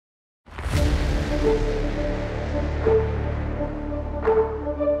So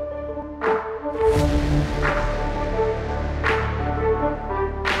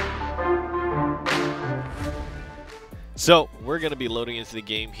we're going to be loading into the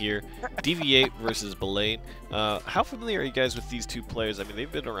game here. DV8 versus Balaen. How familiar are you guys with these two players? I mean,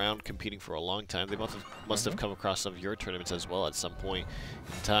 they've been around competing for a long time. They must have come across some of your tournaments as well at some point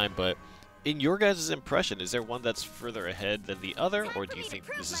in time. But in your guys' impression, is there one that's further ahead than the other, or do you think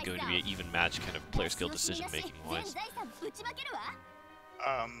this is going to be an even match kind of player skill decision-making wise?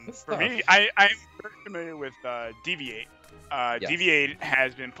 For me, I'm very familiar with DV8. Yes. DV8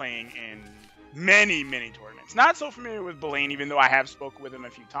 has been playing in many tournaments. Not so familiar with Balaen, even though I have spoken with him a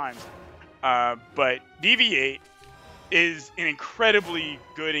few times. But DV8 is an incredibly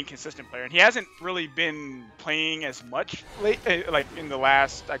good and consistent player, and he hasn't really been playing as much like in the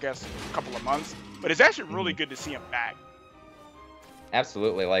last, I guess, couple of months. But it's actually really good to see him back.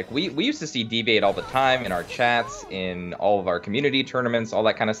 Absolutely. Like we used to see DV8 all the time in our chats, in all of our community tournaments, all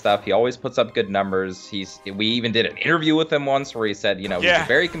that kind of stuff. He always puts up good numbers. We even did an interview with him once where he said, you know, he's a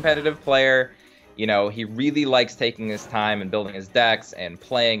very competitive player. You know, he really likes taking his time and building his decks and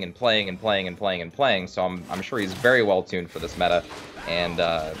playing. So I'm sure he's very well tuned for this meta, and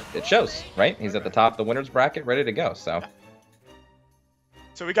it shows, right? He's at the top of the winners bracket, ready to go. So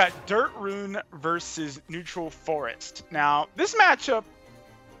we got Dirt Rune versus Neutral Forest. Now, this matchup,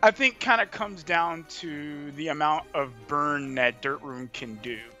 I think, kind of comes down to the amount of burn that Dirt Rune can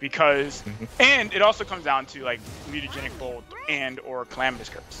do, because, and it also comes down to like Mutagenic Bolt and or Calamitous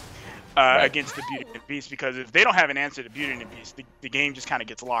Curse. Against the Beauty and the Beast, because if they don't have an answer to Beauty and the Beast, the game just kind of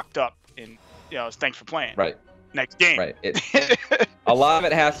gets locked up, and you know, thanks for playing. Right. Next game. Right. A lot of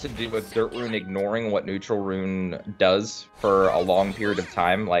it has to do with Dirt Rune ignoring what Neutral Rune does for a long period of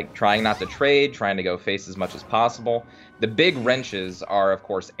time, like trying not to trade, trying to go face as much as possible. The big wrenches are, of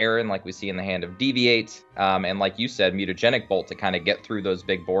course, Aaron, like we see in the hand of DV8, and like you said, Mutagenic Bolt to kind of get through those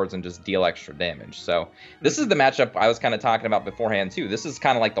big boards and just deal extra damage. So this is the matchup I was kind of talking about beforehand, too. This is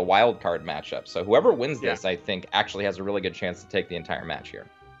kind of like the wild card matchup. So whoever wins this, I think, actually has a really good chance to take the entire match here.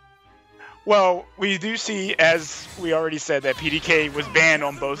 Well, we do see, as we already said, that PDK was banned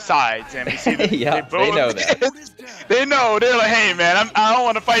on both sides, and we see that they know that. They know. They're like, hey, man, I don't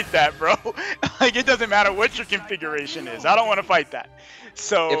want to fight that, bro. Like, it doesn't matter what your configuration is. I don't want to fight that.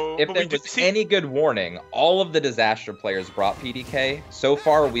 So, if there was any good warning, all of the Disaster players brought PDK. So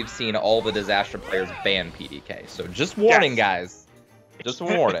far, we've seen all the Disaster players ban PDK. So just warning, guys. Just a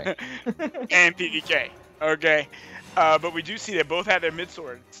warning. And PDK. Okay. But we do see that both have their mid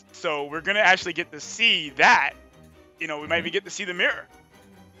swords, so we're gonna actually get to see that. You know, we might even get to see the mirror.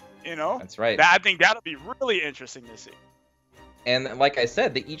 You know, that's right. I think that'll be really interesting to see. And like I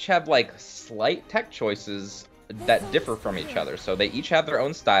said, they each have like slight tech choices that differ from each other, so they each have their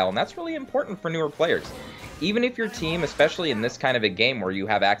own style, and that's really important for newer players. Even if your team, especially in this kind of a game where you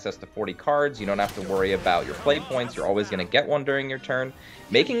have access to 40 cards, you don't have to worry about your play points. You're always gonna get one during your turn.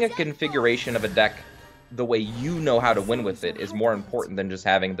 Making a configuration of a deck the way you know how to win with it is more important than just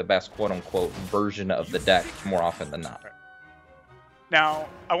having the best quote-unquote version of the deck more often than not. Now,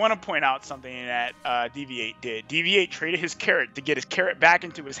 I want to point out something that DV8 did. DV8 traded his carrot to get his carrot back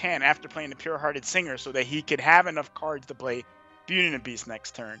into his hand after playing the Pure-Hearted Singer so that he could have enough cards to play Beauty and the Beast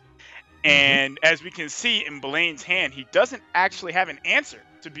next turn. And as we can see in Balaen's hand, he doesn't actually have an answer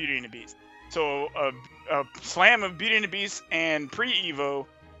to Beauty and the Beast. So a slam of Beauty and the Beast and pre-Evo,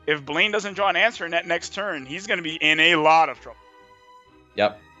 if Balaen doesn't draw an answer in that next turn, he's going to be in a lot of trouble.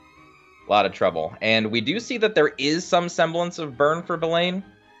 Yep. A lot of trouble. And we do see that there is some semblance of burn for Balaen,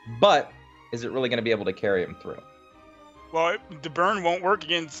 but is it really going to be able to carry him through? Well, the burn won't work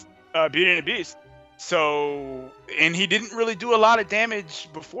against Beauty and the Beast. So, and he didn't really do a lot of damage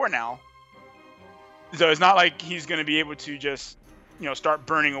before now. So it's not like he's going to be able to just, you know, start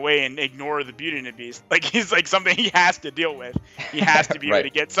burning away and ignore the Beauty and the Beast. Like, he's like something he has to deal with. He has to be able to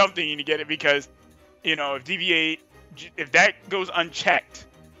get something to get it, because, you know, if DV8, if that goes unchecked,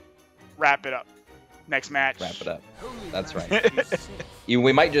 wrap it up. Next match. Wrap it up. That's right.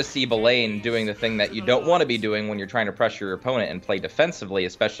 We might just see Balaen doing the thing that you don't want to be doing when you're trying to pressure your opponent and play defensively,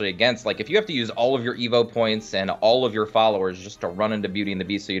 especially against, like, if you have to use all of your Evo points and all of your followers just to run into Beauty and the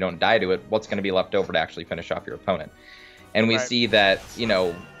Beast so you don't die to it, what's going to be left over to actually finish off your opponent? And we see that, you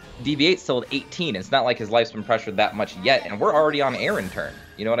know, DV8's still at 18. It's not like his life's been pressured that much yet, and we're already on Aaron turn.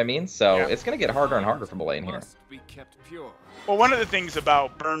 You know what I mean? So it's going to get harder and harder for Balaen here. Well, one of the things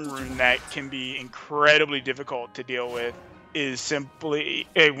about Burn Rune that can be incredibly difficult to deal with is simply,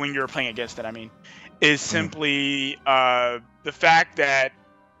 when you're playing against it, I mean, is simply the fact that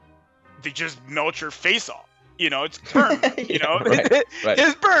they just melt your face off. You know, it's burn rune. You know, right.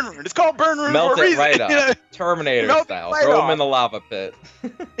 It's burn rune. It's called burn rune Melt for a it reason. right up, Terminator style. Right Throw him in the lava pit.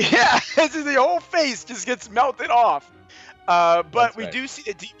 Yeah, the whole face just gets melted off. But That's we right. do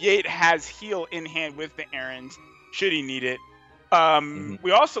see that DV8 has heal in hand with the errands, should he need it.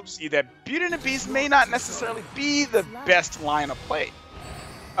 We also see that Beauty and the Beast may not necessarily be the best line of play.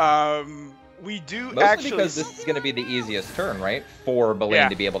 We do Mostly actually because this is going to be the easiest turn, right? For Balaen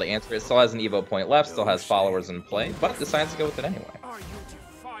to be able to answer it. Still has an Evo point left, still has followers in play, but decides to go with it anyway.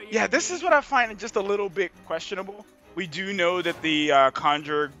 Yeah, this is what I find just a little bit questionable. We do know that the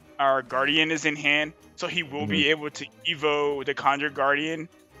Conjure Guardian is in hand, so he will be able to Evo the Conjure Guardian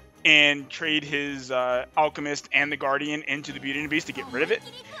and trade his Alchemist and the Guardian into the Beauty and the Beast to get rid of it.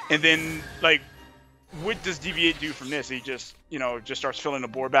 And then, like, what does DV8 do from this? He just, just starts filling the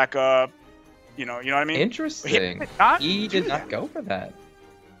board back up. You know what I mean? Interesting. He did not go for that.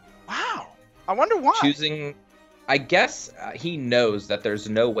 Wow. I wonder why. Choosing, I guess he knows that there's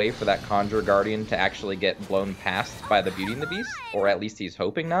no way for that Conjure Guardian to actually get blown past by the Beauty and the Beast, or at least he's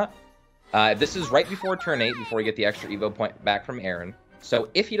hoping not. This is right before turn 8, before we get the extra Evo point back from Aaron. So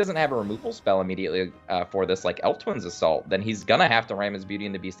if he doesn't have a removal spell immediately for this, like Elf Twins Assault, then he's going to have to ram his Beauty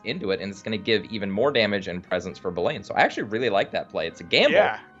and the Beast into it, and it's going to give even more damage and presence for Balaen. So I actually really like that play. It's a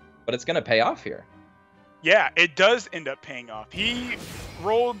gamble, but it's going to pay off here. Yeah, it does end up paying off. He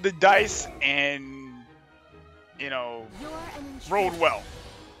rolled the dice and, rolled well.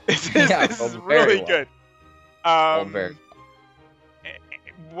 This is really good.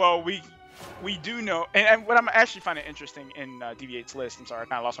 Well, we do know, and what I'm actually finding interesting in DV8's list, I'm sorry, I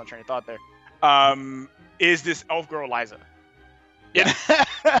kind of lost my train of thought there, is this Elf Girl Liza. Yeah.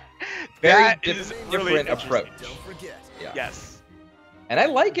 Very different approach. Yeah. Yes. And I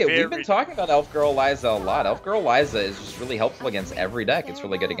like it. We've been talking about Elf Girl Liza a lot. Elf Girl Liza is just really helpful against every deck. It's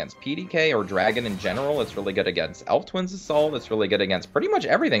really good against PDK or Dragon in general. It's really good against Elf Twins Assault. It's really good against pretty much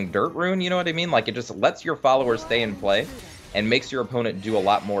everything. Dirt Rune, you know what I mean? Like, it just lets your followers stay in play and makes your opponent do a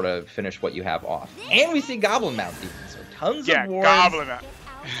lot more to finish what you have off. And we see Goblin Mount even. So tons of wards. Goblin Mount.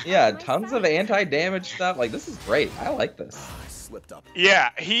 Yeah, tons of anti-damage stuff. Like, this is great. I like this. Yeah,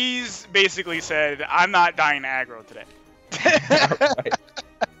 he's basically said, I'm not dying to aggro today.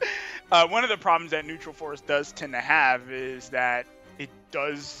 One of the problems that Neutral Force does tend to have is that it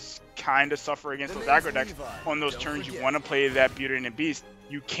does kind of suffer against those aggro decks on those turns you want to play that Beauty and the Beast.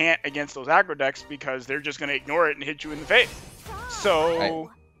 You can't against those aggro decks because they're just going to ignore it and hit you in the face.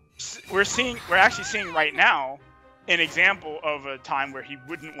 So we're actually seeing right now an example of a time where he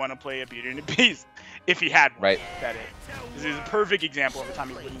wouldn't want to play a Beauty and the Beast if he had one. That is. This is a perfect example of a time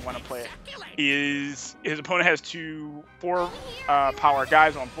he wouldn't want to play it. His opponent has 4 power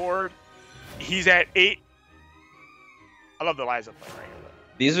guys on board. He's at 8. I love the Liza play right here.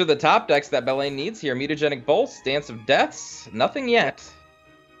 These are the top decks that Balaen needs here. Mutagenic Bolts, Dance of Deaths, nothing yet.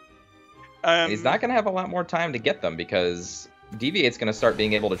 He's not going to have a lot more time to get them because DV8's going to start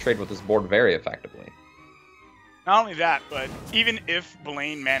being able to trade with this board very effectively. Not only that, but even if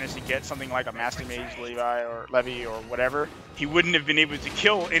Balaen managed to get something like a Master Mage Levy or whatever, he wouldn't have been able to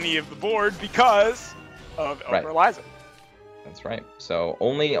kill any of the board because of Elder Liza. That's right. So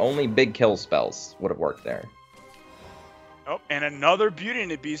only big kill spells would have worked there. Oh, and another Beauty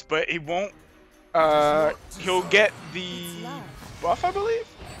and the Beast, but he won't. He'll get the buff, I believe,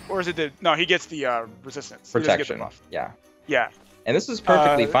 or is it the? No, he gets the resistance. Protection. He buff. Yeah. Yeah. And this is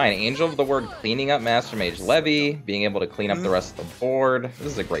perfectly fine. Angel of the Word cleaning up Master Mage Levy, being able to clean up the rest of the board.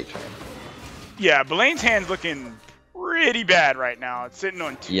 This is a great turn. Yeah, Balaen's hand's looking pretty bad right now. It's sitting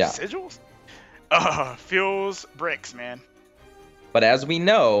on 2 sigils. Feels bricks, man. But as we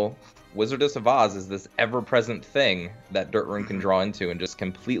know, Wizardess of Oz is this ever-present thing that Dirt Rune can draw into and just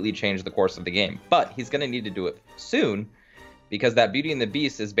completely change the course of the game. But he's going to need to do it soon because that Beauty and the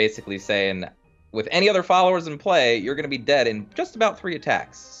Beast is basically saying, with any other followers in play, you're going to be dead in just about 3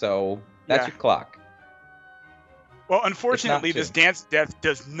 attacks. So that's your clock. Well, unfortunately, this Dance Death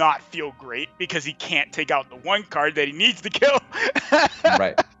does not feel great because he can't take out the 1 card that he needs to kill.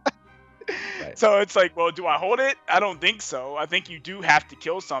 Right. So it's like, well, do I hold it? I don't think so. I think you do have to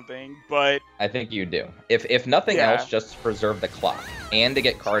kill something, but... I think you do. If nothing else, just to preserve the clock and to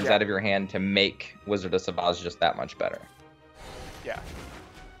get cards out of your hand to make Wizardess of Oz just that much better. Yeah.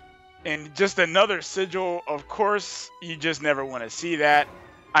 And just another sigil, of course, you just never want to see that.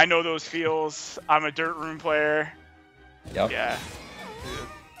 I know those feels. I'm a Dirt Rune player. Yep. Yeah.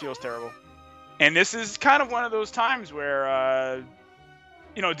 It feels terrible. And this is kind of one of those times where,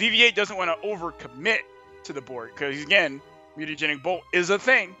 DV8 doesn't want to overcommit to the board. Because, again, Mutagenic Bolt is a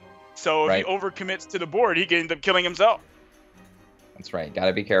thing. So if he overcommits to the board, he can end up killing himself. That's right.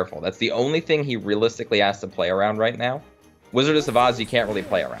 Gotta be careful. That's the only thing he realistically has to play around right now. Wizardess of Oz, you can't really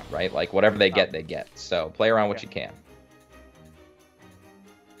play around, right? Like, whatever they get, they get. So play around what you can.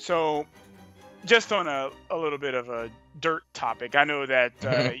 So, just on a little bit of a dirt topic, I know that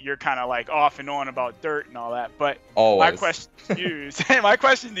you're kind of like off and on about dirt and all that, but Always. my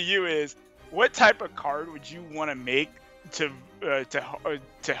question to you is, what type of card would you want to make to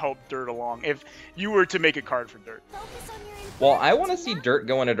help dirt along if you were to make a card for dirt? Well, I want to see dirt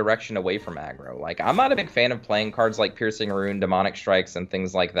go in a direction away from aggro. Like, I'm not a big fan of playing cards like Piercing Rune, Demonic Strikes, and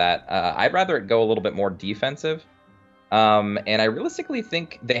things like that. I'd rather it go a little bit more defensive. And I realistically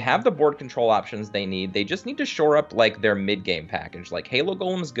think they have the board control options they need. They just need to shore up, like, their mid-game package. Like, Halo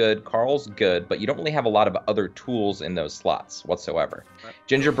Golem's good, Carl's good, but you don't really have a lot of other tools in those slots whatsoever. Right.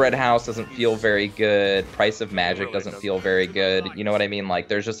 Gingerbread House doesn't feel very good. Price of Magic doesn't feel very good. You know what I mean? Like,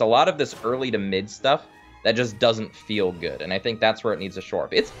 there's just a lot of this early to mid stuff that just doesn't feel good, and I think that's where it needs to shore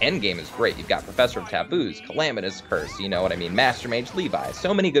up. Its endgame is great. You've got Professor of Taboos, Calamitous Curse, you know what I mean, Master Mage Levi,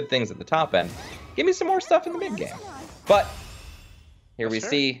 so many good things at the top end. Give me some more stuff in the mid-game. But here we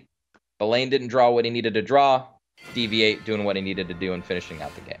see Balaen didn't draw what he needed to draw, DV8 doing what he needed to do and finishing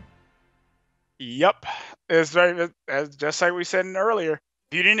out the game. Yep. It's just like we said earlier,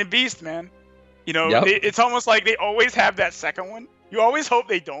 Beauty and the Beast, man. You know, it's almost like they always have that second one. You always hope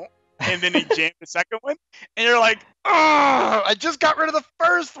they don't. And then they jam the second one, and you're like, "Oh, I just got rid of the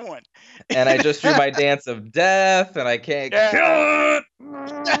first one." And I just drew my Dance of Death, and I can't kill it.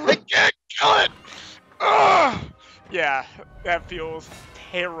 I can't kill it. Oh, yeah, that feels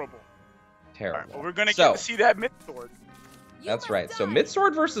terrible. Terrible. Right, well, we're gonna get to see that mid-sword. That's right. So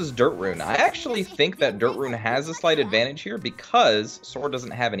mid-sword versus Dirt Rune. I actually think that Dirt Rune has a slight advantage here because Sword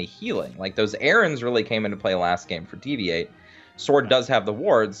doesn't have any healing. Like, those errands really came into play last game for DV8. Sword does have the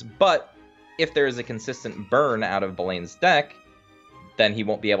wards, but if there is a consistent burn out of Balaen's deck, then he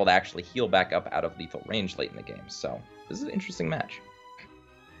won't be able to actually heal back up out of lethal range late in the game. So this is an interesting match.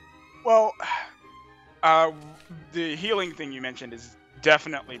 Well, the healing thing you mentioned is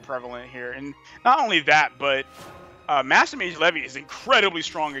definitely prevalent here. And not only that, but Master Mage Levy is incredibly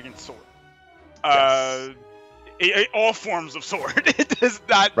strong against Sword. Yes. All forms of Sword. It does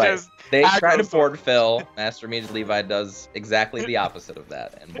not just... They try to board fill. Master Mage Levi does exactly the opposite of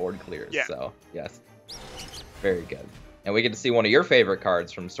that, and board clears. Yeah. So, yes. Very good. And we get to see one of your favorite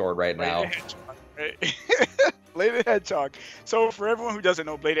cards from Sword right now. Bladed Hedgehog. So, for everyone who doesn't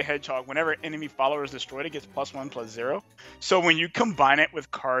know, Bladed Hedgehog, whenever enemy follower is destroyed, it gets +1/+0. So, when you combine it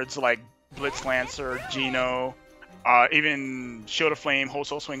with cards like Blitz Lancer, Geno, even Shield of Flame,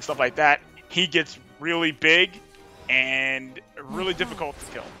 Wholesale Swing, stuff like that, he gets really big and really difficult to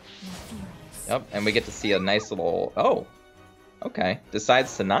kill. Yep, and we get to see a nice little... Oh, okay.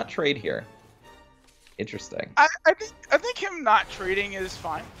 Decides to not trade here. Interesting. I think him not trading is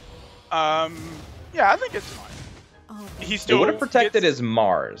fine. Yeah, I think it's fine. He still would have protected his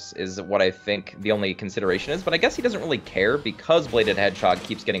Mars, is what I think the only consideration is, but I guess he doesn't really care because Bladed Hedgehog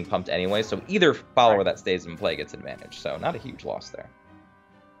keeps getting pumped anyway, so either follower that stays in play gets advantage, so not a huge loss there.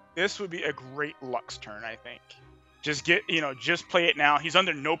 This would be a great Lux turn, I think. Just just play it now. He's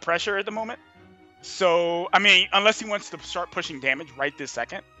under no pressure at the moment. So, I mean, unless he wants to start pushing damage right this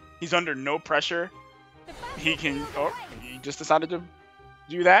second, he's under no pressure. He can, he just decided to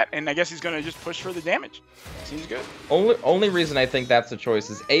do that, and I guess he's going to just push for the damage. Seems good. Only reason I think that's the choice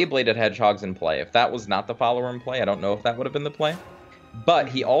is A, Bladed Hedgehog's in play. If that was not the follower in play, I don't know if that would have been the play. But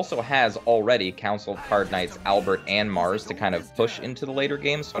he also has already Council of Card Knights, Albert, and Mars to kind of push into the later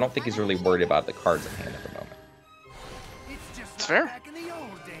games, so I don't think he's really worried about the cards in hand at the moment. That's fair.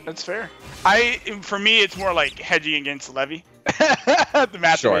 That's fair. For me, it's more like hedging against Levy. The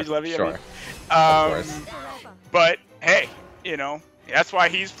Master Mage Levy. Sure. Of course. But hey, that's why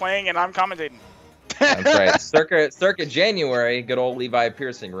he's playing and I'm commentating. That's right. Circa January, good old Levi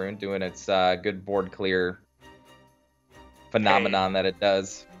Piercing Rune doing its good board clear phenomenon that it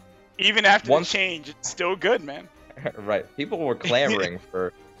does. Even after the change, it's still good, man. Right. People were clamoring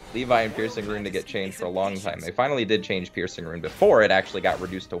for Levi and Piercing Rune to get changed for a long time. They finally did change Piercing Rune before it actually got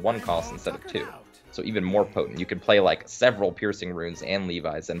reduced to 1 cost instead of 2. So even more potent. You could play like several Piercing Runes and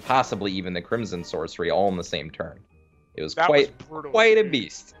Levi's and possibly even the Crimson Sorcery all in the same turn. It was quite a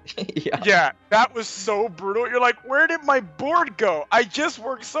beast. Yeah, that was so brutal. You're like, where did my board go? I just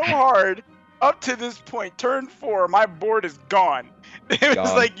worked so hard up to this point. Turn 4, my board is gone. It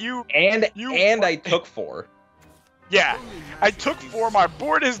was like and I took 4. Yeah, I took 4, my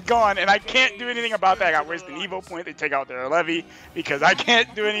board is gone, and I can't do anything about that. I got wasted an Evo point, they take out their Levy, because I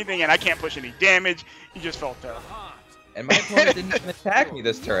can't do anything, and I can't push any damage. He just felt terrible. And my opponent didn't even attack me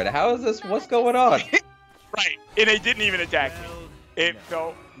this turn. How is this? What's going on? Right, and they didn't even attack me. It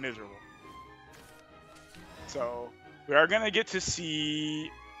felt miserable. So we are gonna get to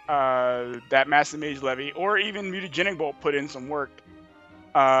see that Massive Mage Levy or even Mutagenic Bolt put in some work.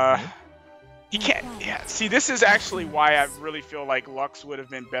 He can't. Yeah. See, this is actually why I really feel like Lux would have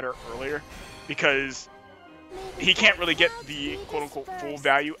been better earlier, because he can't really get the quote-unquote full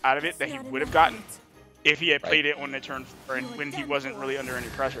value out of it that he would have gotten if he had played it on the turn 4 and when he wasn't really under any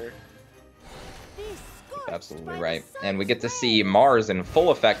pressure. Absolutely right. And we get to see Mars in full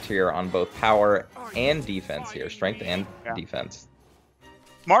effect here on both power and defense here, strength and defense.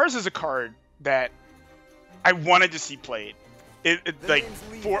 Mars is a card that I wanted to see played. Like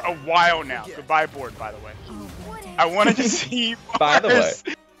for a while now. Goodbye board, by the way. I wanted to see Mars. By the way.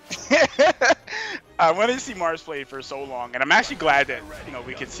 I wanted to see Mars played for so long, and I'm actually glad that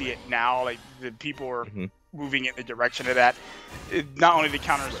we could see it now. Like the people are moving in the direction of that. Not only the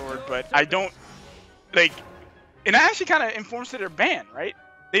counter sword, but I don't like. And that actually kind of informs to their ban, right?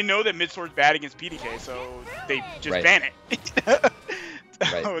 They know that mid sword's bad against PDK, so they just ban it.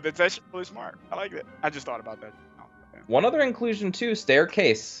 So that's actually really smart. I like it. I just thought about that. One other inclusion too,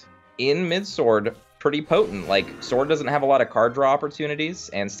 Staircase in mid sword, pretty potent. Like sword doesn't have a lot of card draw opportunities,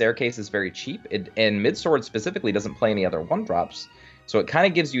 and Staircase is very cheap. And mid sword specifically doesn't play any other 1-drops, so it kind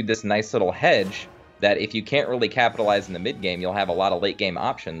of gives you this nice little hedge that if you can't really capitalize in the mid game, you'll have a lot of late game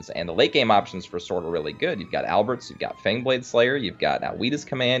options. And the late game options for sword are really good. You've got Alberts, you've got Fangblade Slayer, you've got Alwita's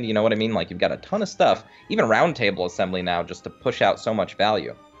Command. You know what I mean? Like you've got a ton of stuff, even Round Table Assembly now, just to push out so much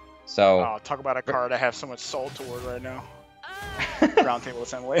value. So talk about a card I have so much soul toward right now. Round Table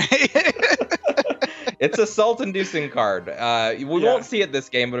Assembly. It's a salt-inducing card. We won't see it this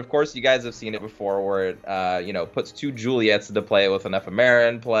game, but of course you guys have seen it before, where it puts 2 Juliets into play with an Ephemera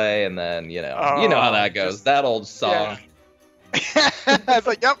in play, and then you know how that goes. That old song. Yeah. I was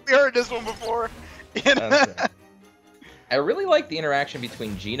like, yep, we heard this one before. I really like the interaction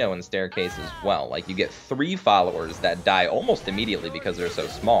between Geno and Staircase as well. Like you get 3 followers that die almost immediately because they're so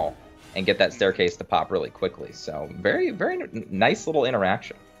small, and get that Staircase to pop really quickly. So very, very nice little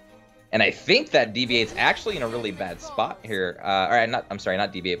interaction. And I think that DV8's actually in a really bad spot here. I'm sorry,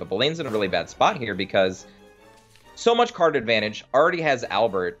 not DV8, but Balaen's in a really bad spot here because so much card advantage, already has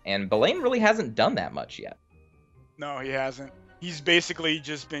Albert, and Balaen really hasn't done that much yet. No, he hasn't. He's basically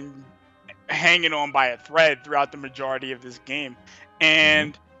just been hanging on by a thread throughout the majority of this game.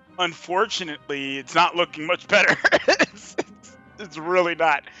 And unfortunately, it's not looking much better. It's really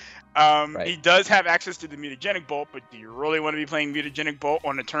not. He does have access to the Mutagenic Bolt, but do you really want to be playing Mutagenic Bolt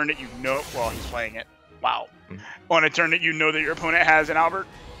on a turn that he's playing it. Wow. On a turn that that your opponent has an Albert,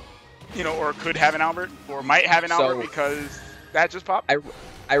 or could have an Albert, or might have an Albert because that just popped?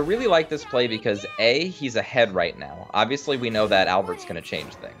 I really like this play because A, he's ahead right now. Obviously, we know that Albert's going to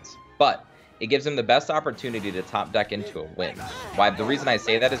change things, but it gives him the best opportunity to top deck into a win. The reason I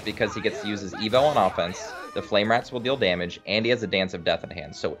say that is because he gets to use his Evo on offense, the Flame Rats will deal damage, and he has a Dance of Death in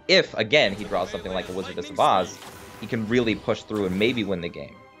hand. So if, again, he draws something like a Wizardess of Oz, he can really push through and maybe win the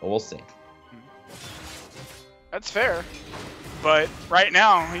game. But we'll see. That's fair. But right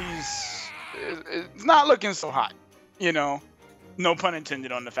now, it's not looking so hot. No pun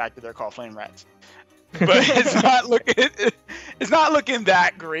intended on the fact that they're called Flame Rats. But it's not looking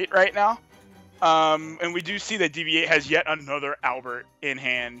that great right now. And we do see that DV8 has yet another Albert in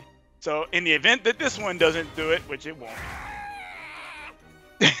hand. So in the event that this one doesn't do it, which it won't,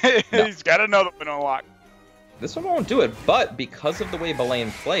 he's got another one on lock. This one won't do it, but because of the way Balaen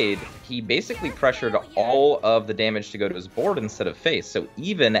played, he basically pressured all of the damage to go to his board instead of face. So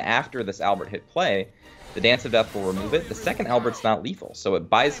even after this Albert hit play, the Dance of Death will remove it. The second Albert's not lethal, so it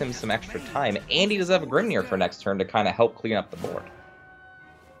buys him some extra time, and he does have a Grimnir for next turn to kind of help clean up the board.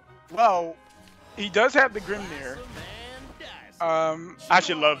 Well, he does have the Grimnir. I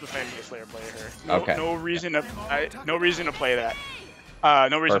actually love the Fangblade Slayer play here. No reason to play that. No reason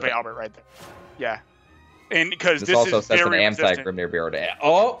to play Albert right there. Yeah. And because this also is sets an very Amtag Grimnir Bureau to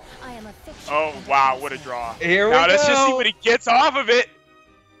Oh wow, what a draw. Here we go. Now let's just see what he gets off of it.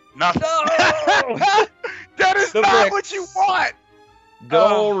 Nothing. No! That is not what you want.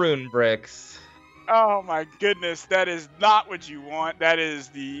 Go Rune Bricks. Oh my goodness, that is not what you want. That's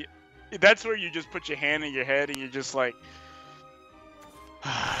where you just put your hand in your head and you're just like.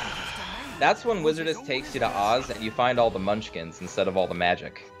 That's when Wizardess takes you to Oz and you find all the munchkins instead of all the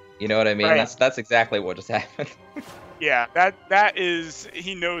magic. You know what I mean? Right. That's exactly what just happened. Yeah, that is.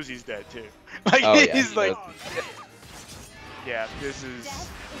 He knows he's dead too. Like he's like. Yeah, this is.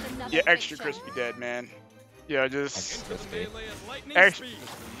 Yeah, extra crispy dead, man. Yeah, just extra.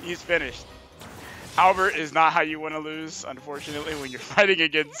 He's finished. Albert is not how you want to lose, unfortunately. When you're fighting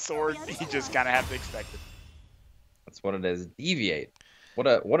against swords, you just kind of have to expect it. That's what it is. DV8.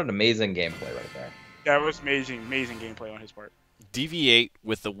 What an amazing gameplay right there. That was amazing gameplay on his part. DV8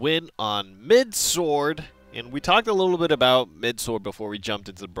 with the win on mid-sword. And we talked a little bit about mid-sword before we jumped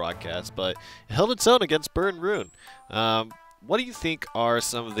into the broadcast, but it held its own against Burn Rune. What do you think are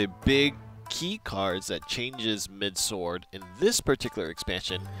some of the big key cards that changes mid-sword in this particular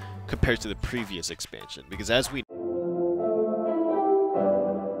expansion compared to the previous expansion? Because as we